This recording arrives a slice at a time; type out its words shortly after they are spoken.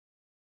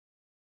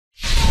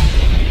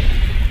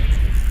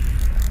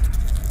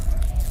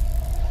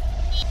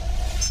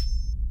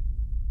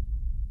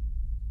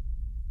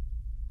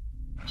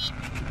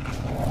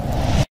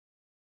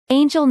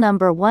Angel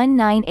number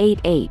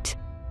 1988.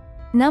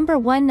 Number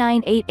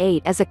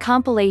 1988 is a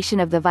compilation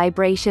of the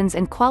vibrations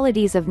and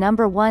qualities of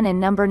number 1 and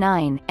number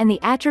 9, and the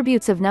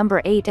attributes of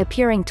number 8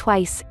 appearing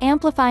twice,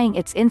 amplifying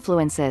its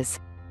influences.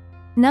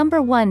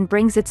 Number 1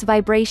 brings its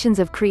vibrations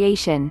of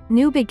creation,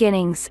 new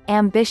beginnings,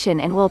 ambition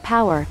and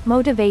willpower,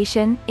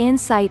 motivation,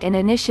 insight and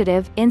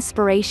initiative,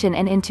 inspiration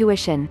and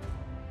intuition.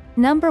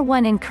 Number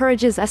 1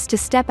 encourages us to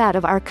step out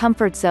of our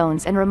comfort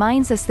zones and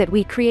reminds us that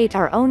we create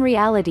our own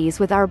realities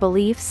with our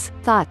beliefs,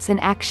 thoughts and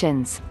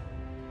actions.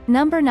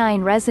 Number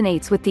 9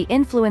 resonates with the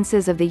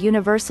influences of the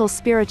universal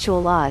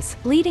spiritual laws,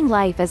 leading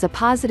life as a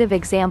positive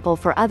example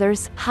for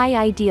others, high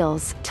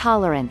ideals,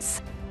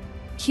 tolerance,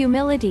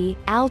 humility,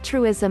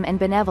 altruism and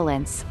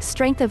benevolence,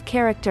 strength of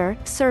character,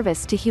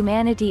 service to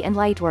humanity and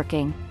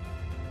lightworking.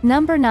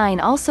 Number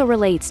 9 also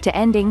relates to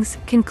endings,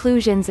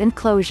 conclusions and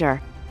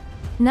closure.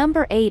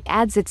 Number 8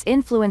 adds its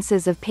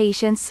influences of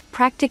patience,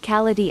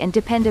 practicality and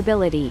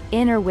dependability,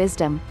 inner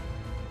wisdom,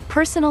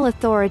 personal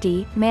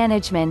authority,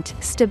 management,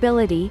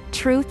 stability,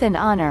 truth and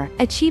honor,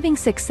 achieving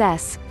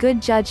success,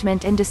 good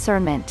judgment and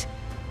discernment,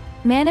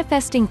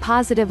 manifesting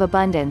positive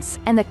abundance,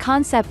 and the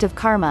concept of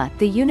karma,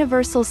 the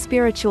universal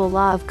spiritual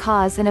law of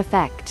cause and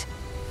effect.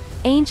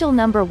 Angel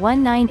number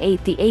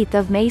 198, the 8th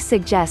of May,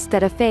 suggests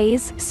that a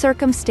phase,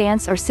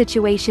 circumstance or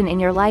situation in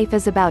your life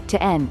is about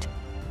to end,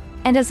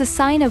 and as a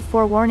sign of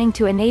forewarning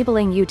to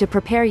enabling you to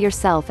prepare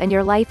yourself and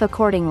your life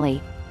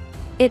accordingly.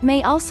 It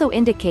may also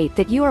indicate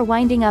that you are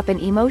winding up an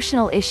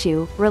emotional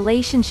issue,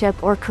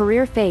 relationship or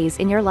career phase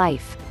in your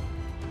life.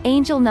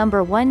 Angel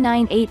number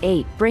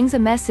 1988 brings a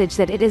message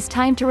that it is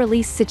time to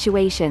release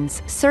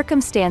situations,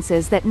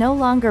 circumstances that no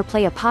longer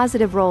play a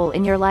positive role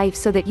in your life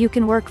so that you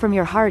can work from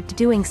your heart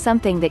doing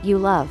something that you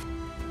love,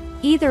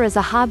 either as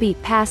a hobby,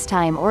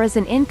 pastime or as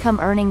an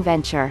income-earning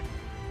venture.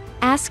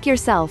 Ask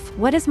yourself,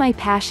 what is my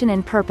passion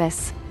and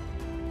purpose?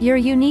 Your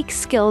unique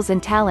skills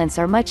and talents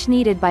are much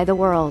needed by the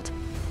world,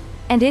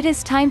 and it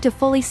is time to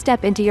fully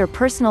step into your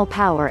personal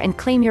power and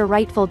claim your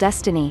rightful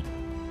destiny.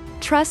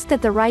 Trust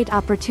that the right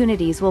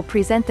opportunities will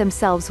present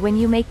themselves when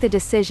you make the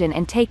decision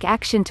and take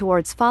action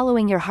towards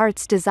following your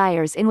heart's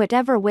desires in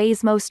whatever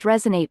ways most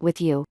resonate with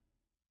you.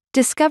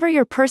 Discover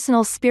your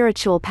personal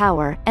spiritual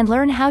power, and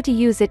learn how to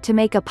use it to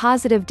make a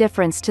positive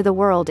difference to the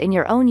world in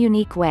your own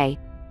unique way.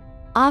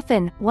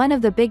 Often, one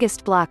of the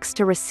biggest blocks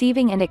to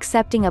receiving and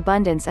accepting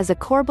abundance is a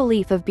core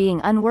belief of being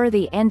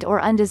unworthy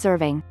and/or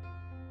undeserving.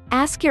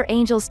 Ask your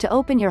angels to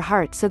open your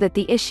heart so that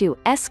the issue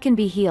can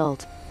be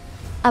healed.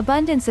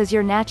 Abundance is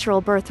your natural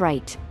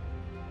birthright,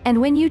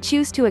 and when you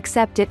choose to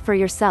accept it for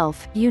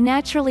yourself, you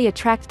naturally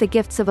attract the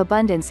gifts of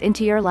abundance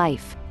into your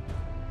life.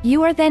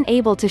 You are then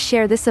able to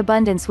share this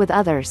abundance with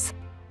others.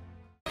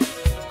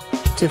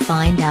 To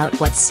find out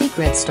what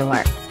secret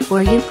store,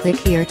 or you click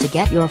here to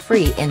get your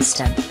free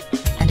instant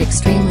and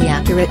extremely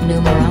accurate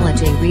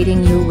numerology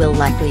reading. You will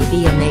likely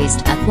be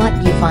amazed at what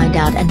you find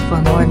out, and for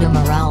more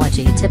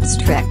numerology tips,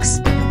 tricks,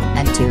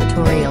 and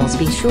tutorials,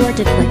 be sure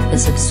to click the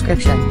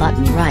subscription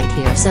button right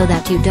here so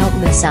that you don't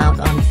miss out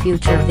on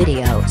future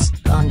videos.